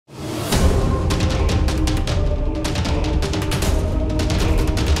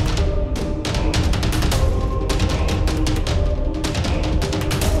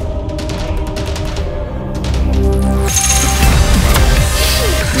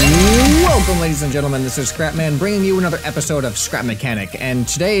Welcome, ladies and gentlemen, this is ScrapMan bringing you another episode of Scrap Mechanic, and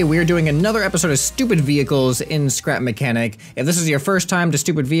today we are doing another episode of Stupid Vehicles in Scrap Mechanic. If this is your first time to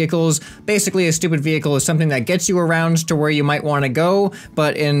Stupid Vehicles, basically a stupid vehicle is something that gets you around to where you might want to go,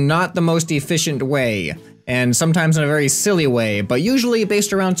 but in not the most efficient way. And sometimes in a very silly way, but usually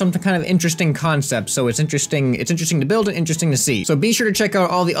based around some kind of interesting concept, so it's interesting to build and interesting to see. So be sure to check out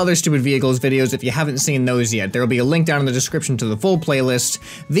all the other Stupid Vehicles videos if you haven't seen those yet. There will be a link down in the description to the full playlist.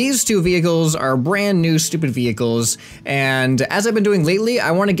 These two vehicles are brand new Stupid Vehicles, and as I've been doing lately,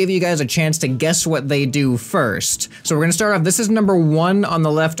 I want to give you guys a chance to guess what they do first. So we're gonna start off, this is number 1 on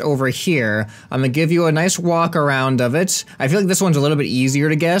the left over here. I'm gonna give you a nice walk around of it. I feel like this one's a little bit easier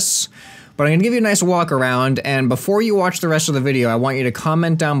to guess. But I'm gonna give you a nice walk around, and before you watch the rest of the video, I want you to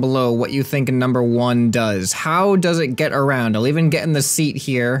comment down below what you think number 1 does. How does it get around? I'll even get in the seat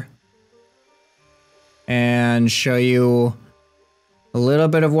here and show you a little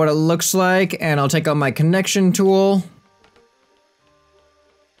bit of what it looks like, and I'll take out my connection tool.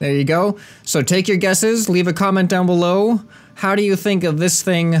 There you go. So take your guesses, leave a comment down below. How do you think of this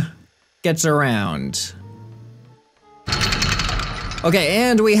thing gets around? Okay,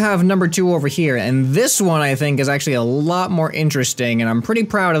 and we have number 2 over here, and this one I think is actually a lot more interesting, and I'm pretty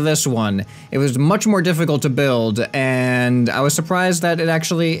proud of this one. It was much more difficult to build, and I was surprised that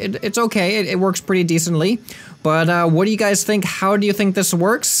it's okay, it works pretty decently. But what do you guys think? How do you think this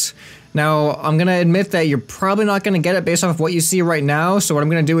works? Now, I'm gonna admit that you're probably not gonna get it based off of what you see right now, so what I'm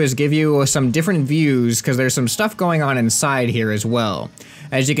gonna do is give you some different views, because there's some stuff going on inside here as well.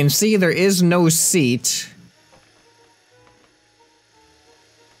 As you can see, there is no seat.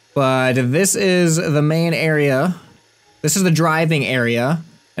 But this is the main area. This is the driving area,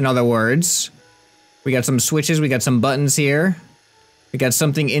 in other words. We got some switches, we got some buttons here. We got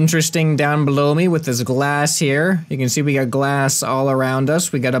something interesting down below me with this glass here. You can see we got glass all around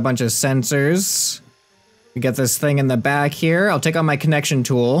us. We got a bunch of sensors. We got this thing in the back here. I'll take out my connection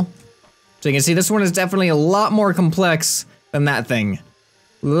tool. So you can see this one is definitely a lot more complex than that thing.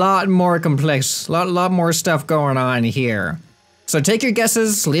 Lot more complex, lot more stuff going on here. So take your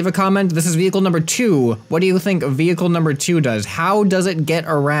guesses, leave a comment. This is vehicle number 2. What do you think vehicle number 2 does? How does it get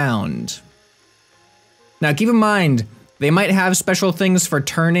around? Now keep in mind, they might have special things for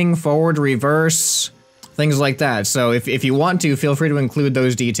turning, forward, reverse, things like that. So if you want to, feel free to include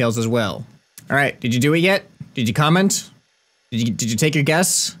those details as well. All right, did you do it yet? Did you comment? Did you take your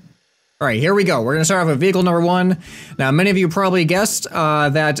guess? All right, here we go. We're gonna start off with vehicle number 1. Now, many of you probably guessed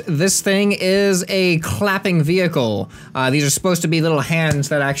that this thing is a clapping vehicle. These are supposed to be little hands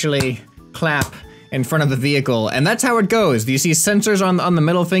that actually clap in front of the vehicle, and that's how it goes. Do you see sensors on the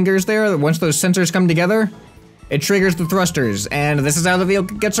middle fingers there? Once those sensors come together, it triggers the thrusters, and this is how the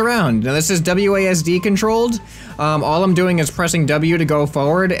vehicle gets around. Now, this is WASD controlled. All I'm doing is pressing W to go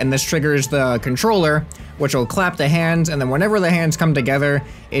forward, and this triggers the controller, which will clap the hands, and then whenever the hands come together,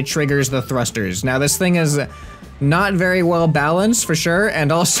 it triggers the thrusters. Now, this thing is not very well balanced, for sure,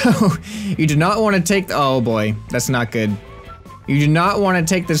 and also, you do not want to take oh boy, that's not good. You do not want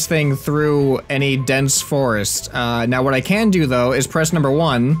to take this thing through any dense forest. Now, what I can do, though, is press number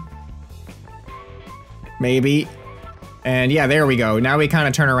 1. Maybe. And yeah, there we go. Now we kind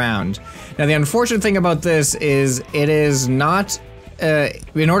of turn around. Now the unfortunate thing about this is it is not,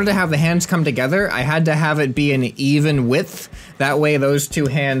 in order to have the hands come together, I had to have it be an even width. That way those two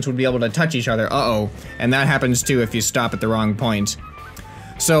hands would be able to touch each other. Uh-oh. And that happens too if you stop at the wrong point.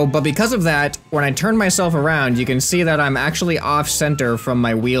 So, but because of that, when I turn myself around, you can see that I'm actually off center from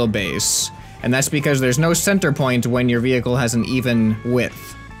my wheelbase. And that's because there's no center point when your vehicle has an even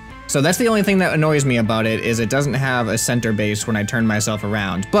width. So that's the only thing that annoys me about it, is it doesn't have a center base when I turn myself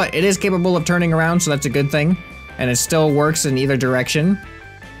around. But it is capable of turning around, so that's a good thing. And it still works in either direction.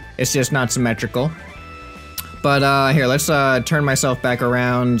 It's just not symmetrical. But here, let's turn myself back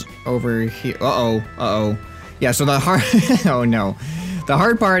around over here. Uh-oh. Yeah, so the hard, oh no. The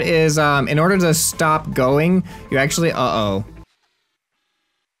hard part is, in order to stop going, you actually,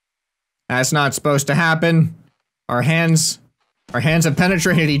 That's not supposed to happen. Our hands have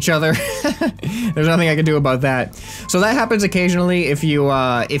penetrated each other. There's nothing I can do about that. So that happens occasionally if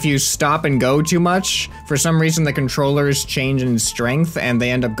you stop and go too much. For some reason, the controllers change in strength and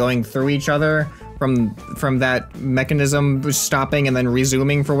they end up going through each other from that mechanism stopping and then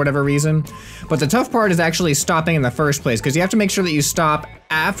resuming for whatever reason. But the tough part is actually stopping in the first place, because you have to make sure that you stop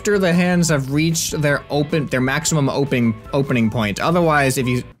after the hands have reached their maximum opening point. Otherwise, if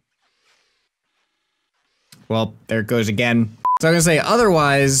you, well, there it goes again. So I'm gonna say,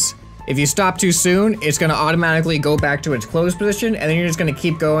 otherwise, if you stop too soon, it's gonna automatically go back to its closed position, and then you're just gonna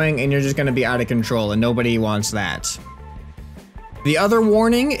keep going, and you're just gonna be out of control, and nobody wants that. The other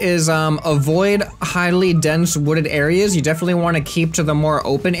warning is avoid highly dense wooded areas. You definitely want to keep to the more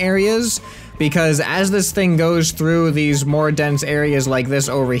open areas because as this thing goes through these more dense areas like this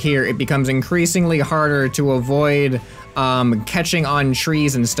over here, it becomes increasingly harder to avoid catching on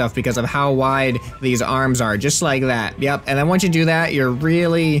trees and stuff because of how wide these arms are, just like that. Yep, and then once you do that, you're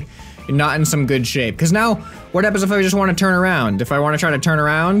not in some good shape. Because now, what happens if I just want to turn around? If I want to try to turn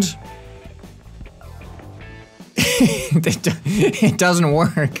around, it doesn't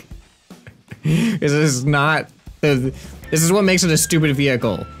work. This is not this is what makes it a stupid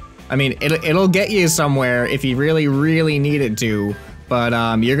vehicle. I mean, it'll get you somewhere if you really, really need it to, but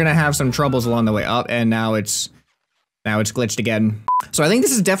you're gonna have some troubles along the way up, and now it's glitched again. So I think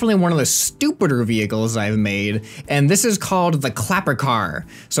this is definitely one of the stupider vehicles I've made, and this is called the Clapper Car.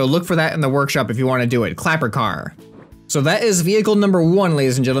 So look for that in the workshop if you want to do it. Clapper Car. So that is vehicle number 1,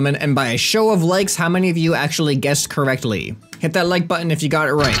 ladies and gentlemen, and by a show of likes, how many of you actually guessed correctly? Hit that like button if you got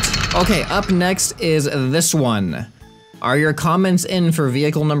it right. Okay, up next is this one. Are your comments in for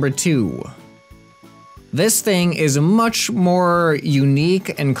vehicle number 2? This thing is much more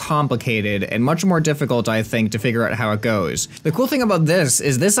unique and complicated and much more difficult, I think, to figure out how it goes. The cool thing about this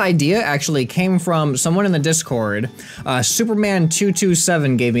is this idea actually came from someone in the Discord.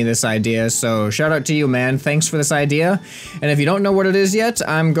 Superman227 gave me this idea, so shout out to you, man. Thanks for this idea. And if you don't know what it is yet,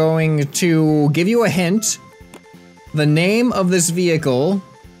 I'm going to give you a hint. The name of this vehicle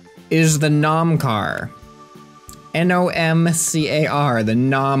is the Nom Car. N-O-M-C-A-R, the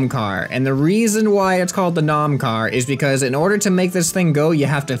Nom Car. And the reason why it's called the Nom Car is because in order to make this thing go, you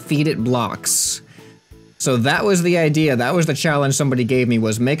have to feed it blocks. So that was the idea, that was the challenge somebody gave me,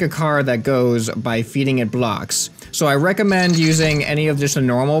 was make a car that goes by feeding it blocks. So I recommend using any of just the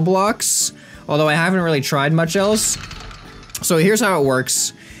normal blocks, although I haven't really tried much else. So here's how it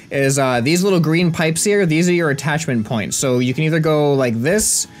works, is these little green pipes here, these are your attachment points. So you can either go like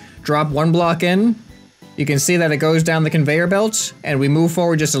this, drop one block in, you can see that it goes down the conveyor belt, and we move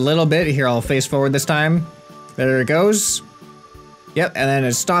forward just a little bit. Here, I'll face forward this time. There it goes. Yep, and then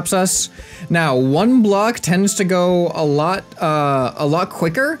it stops us. Now, one block tends to go a lot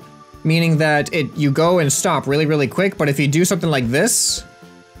quicker, meaning that you go and stop really, really quick, but if you do something like this,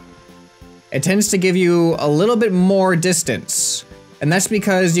 it tends to give you a little bit more distance. And that's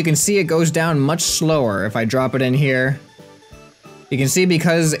because you can see it goes down much slower. If I drop it in here, you can see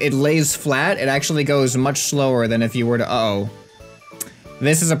because it lays flat, it actually goes much slower than if you were to, uh-oh.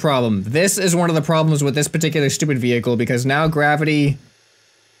 This is a problem. This is one of the problems with this particular stupid vehicle because now gravity,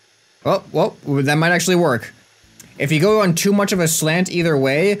 oh, well, that might actually work. If you go on too much of a slant either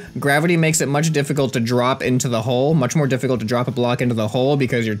way, gravity makes it much difficult to drop into the hole, much more difficult to drop a block into the hole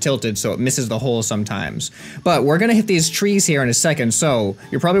because you're tilted, so it misses the hole sometimes. But we're gonna hit these trees here in a second, so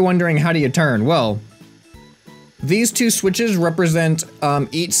you're probably wondering, how do you turn? Well, these two switches represent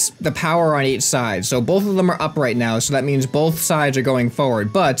the power on each side. So both of them are up right now, so that means both sides are going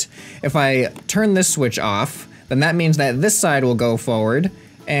forward. But if I turn this switch off, then that means that this side will go forward,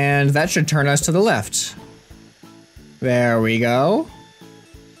 and that should turn us to the left. There we go.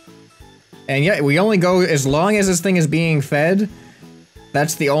 And yeah, we only go as long as this thing is being fed.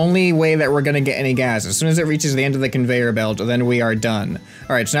 That's the only way that we're gonna get any gas. As soon as it reaches the end of the conveyor belt, then we are done.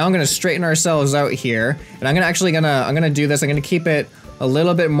 All right, so now I'm gonna straighten ourselves out here, and I'm gonna do this. I'm gonna keep it a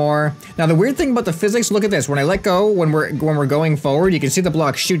little bit more. Now the weird thing about the physics, look at this. When I let go, when we're going forward, you can see the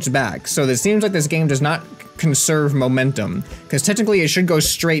block shoots back. So it seems like this game does not conserve momentum, because technically it should go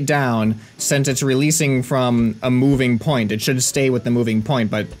straight down since it's releasing from a moving point. It should stay with the moving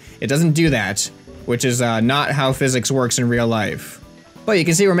point, but it doesn't do that, which is not how physics works in real life. But you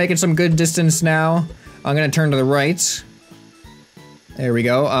can see we're making some good distance now. I'm gonna turn to the right. There we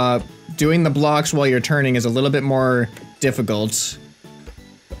go. Doing the blocks while you're turning is a little bit more difficult.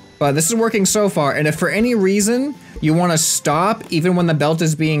 But this is working so far, and if for any reason you want to stop even when the belt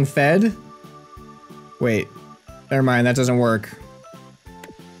is being fed... Wait, never mind, that doesn't work.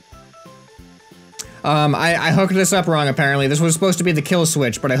 I hooked this up wrong apparently. This was supposed to be the kill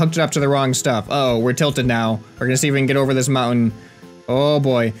switch, but I hooked it up to the wrong stuff. Uh oh, we're tilted now. We're gonna see if we can get over this mountain. Oh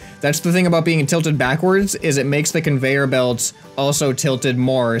boy. That's the thing about being tilted backwards, is it makes the conveyor belts also tilted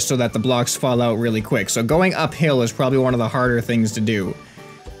more so that the blocks fall out really quick. So going uphill is probably one of the harder things to do.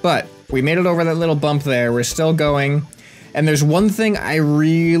 But we made it over that little bump there, we're still going. And there's one thing I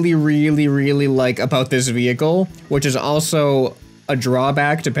really, really, really like about this vehicle, which is also a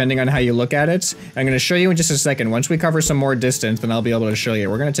drawback depending on how you look at it. I'm gonna show you in just a second. Once we cover some more distance, then I'll be able to show you.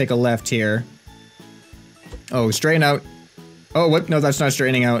 We're gonna take a left here. Oh, straighten out. Oh, what? No, that's not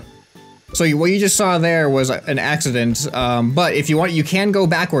straightening out. So what you just saw there was an accident, but if you want, you can go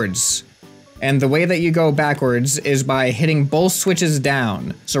backwards. And the way that you go backwards is by hitting both switches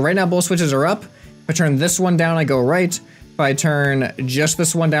down. So right now both switches are up. If I turn this one down, I go right. If I turn just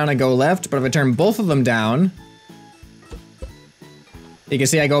this one down, I go left. But if I turn both of them down, you can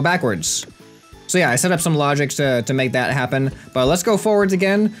see I go backwards. So yeah, I set up some logic to make that happen. But let's go forwards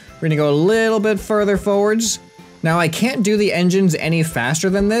again. We're gonna go a little bit further forwards. Now I can't do the engines any faster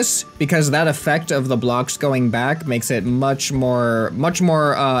than this because that effect of the blocks going back makes it much more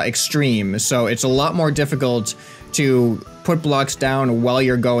extreme. So it's a lot more difficult to put blocks down while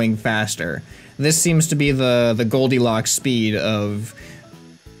you're going faster. This seems to be the Goldilocks speed of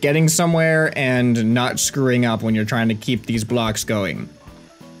getting somewhere and not screwing up when you're trying to keep these blocks going.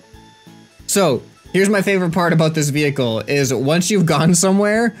 So here's my favorite part about this vehicle is once you've gone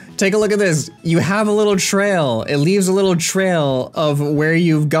somewhere, take a look at this. You have a little trail. It leaves a little trail of where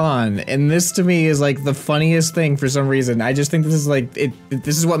you've gone. And this to me is like the funniest thing for some reason. I just think this is like,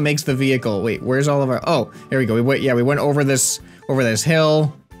 this is what makes the vehicle. Wait, where's all of our, oh, here we go. We went over this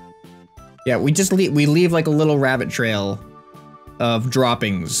hill. Yeah, we leave like a little rabbit trail of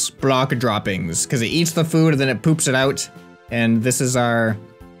droppings, block droppings, because it eats the food and then it poops it out. And this is our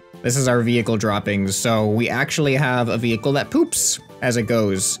vehicle droppings, so we actually have a vehicle that poops as it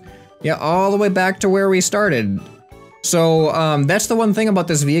goes. Yeah, all the way back to where we started. So, that's the one thing about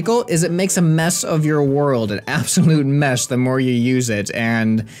this vehicle, is it makes a mess of your world, an absolute mess the more you use it,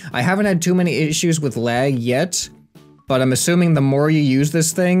 and I haven't had too many issues with lag yet, but I'm assuming the more you use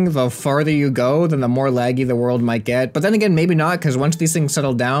this thing, the farther you go, then the more laggy the world might get. But then again, maybe not, because once these things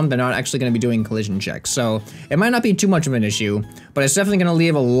settle down, they're not actually going to be doing collision checks. So it might not be too much of an issue, but it's definitely going to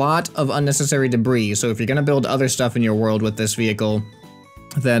leave a lot of unnecessary debris. So if you're going to build other stuff in your world with this vehicle,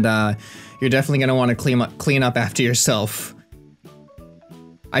 then you're definitely going to want to clean up after yourself.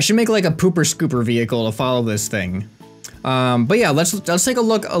 I should make like a pooper scooper vehicle to follow this thing. But yeah, let's take a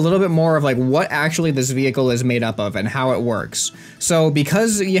look a little bit more of like what actually this vehicle is made up of and how it works. So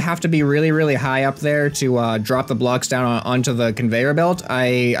because you have to be really, really high up there to drop the blocks down onto the conveyor belt,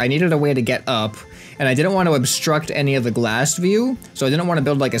 I needed a way to get up, and I didn't want to obstruct any of the glass view, so I didn't want to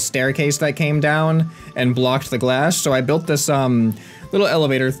build like a staircase that came down and blocked the glass, so I built this little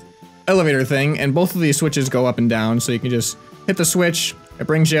elevator thing, and both of these switches go up and down, so you can just hit the switch, it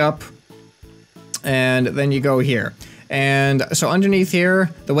brings you up, and then you go here. And so underneath here,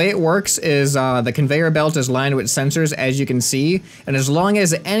 the way it works is the conveyor belt is lined with sensors, as you can see, and as long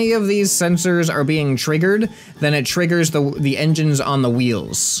as any of these sensors are being triggered, then it triggers the engines on the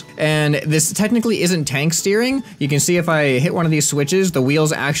wheels. And this technically isn't tank steering. You can see if I hit one of these switches, the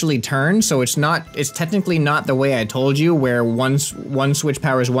wheels actually turn, so it's technically not the way I told you, where one switch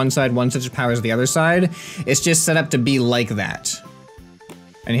powers one side, one switch powers the other side. It's just set up to be like that.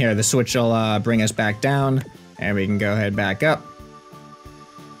 And here, the switch will bring us back down. And we can go ahead back up.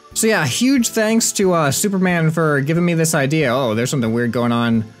 So yeah, huge thanks to Superman for giving me this idea. Oh, there's something weird going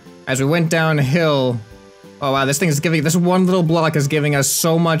on. As we went downhill, oh wow, this one little block is giving us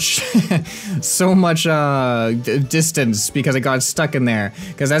so much, distance because it got stuck in there.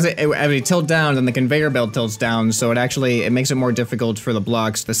 Because as we tilt down, then the conveyor belt tilts down, so it makes it more difficult for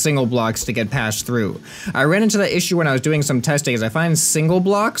the single blocks to get passed through. I ran into that issue when I was doing some testing, as I find single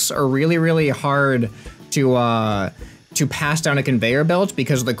blocks are really, really hard to pass down a conveyor belt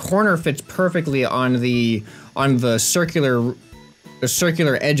because the corner fits perfectly on the circular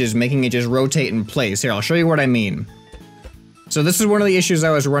edges, making it just rotate in place. Here, I'll show you what I mean. So this is one of the issues I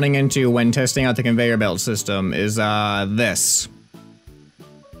was running into when testing out the conveyor belt system, is this.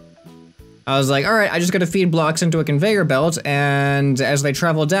 I was like, all right, I just gotta feed blocks into a conveyor belt, and as they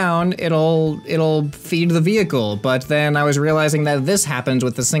travel down, it'll feed the vehicle. But then I was realizing that this happens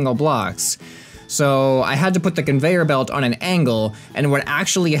with the single blocks. So I had to put the conveyor belt on an angle, and what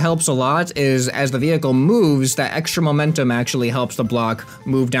actually helps a lot is as the vehicle moves, that extra momentum actually helps the block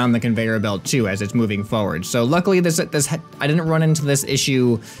move down the conveyor belt too as it's moving forward. So luckily I didn't run into this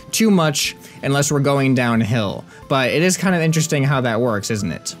issue too much unless we're going downhill, but it is kind of interesting how that works,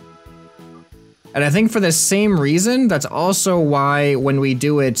 isn't it? And I think for the same reason, that's also why when we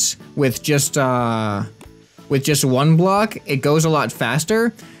do it with just one block, it goes a lot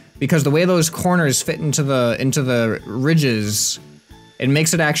faster. Because the way those corners fit into the ridges, it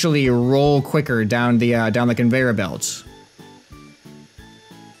makes it actually roll quicker down the conveyor belt.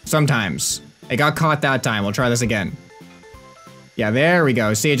 Sometimes. It got caught that time. We'll try this again. Yeah, there we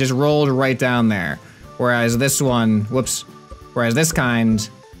go. See, it just rolled right down there. Whereas this one, whoops. Whereas this kind,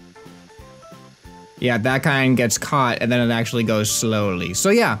 yeah, that kind gets caught and then it actually goes slowly. So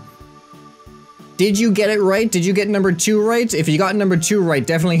yeah. Did you get it right? Did you get number 2 right? If you got number 2 right,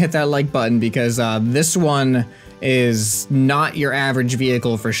 definitely hit that like button because this one is not your average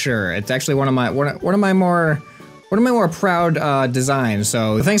vehicle for sure. It's actually one of my more proud designs.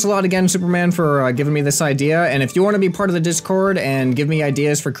 So thanks a lot again, Superman, for giving me this idea. And if you want to be part of the Discord and give me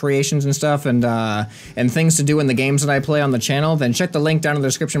ideas for creations and stuff and things to do in the games that I play on the channel, then check the link down in the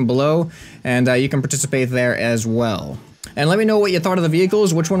description below, and you can participate there as well. And let me know what you thought of the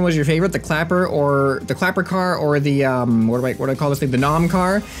vehicles. Which one was your favorite, the Clapper car, or the what do I call this thing, the Nom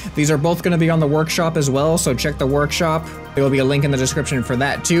car? These are both going to be on the workshop as well, so check the workshop. There will be a link in the description for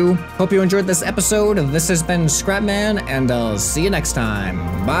that too. Hope you enjoyed this episode. This has been ScrapMan, and I'll see you next time.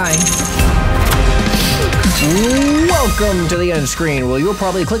 Bye. Welcome to the end screen. Well, you'll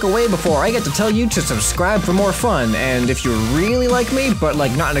probably click away before I get to tell you to subscribe for more fun. And if you really like me, but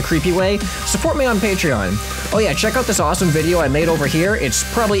like not in a creepy way, support me on Patreon. Oh yeah, check out this awesome video I made over here. It's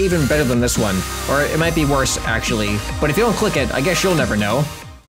probably even better than this one. Or it might be worse, actually. But if you don't click it, I guess you'll never know.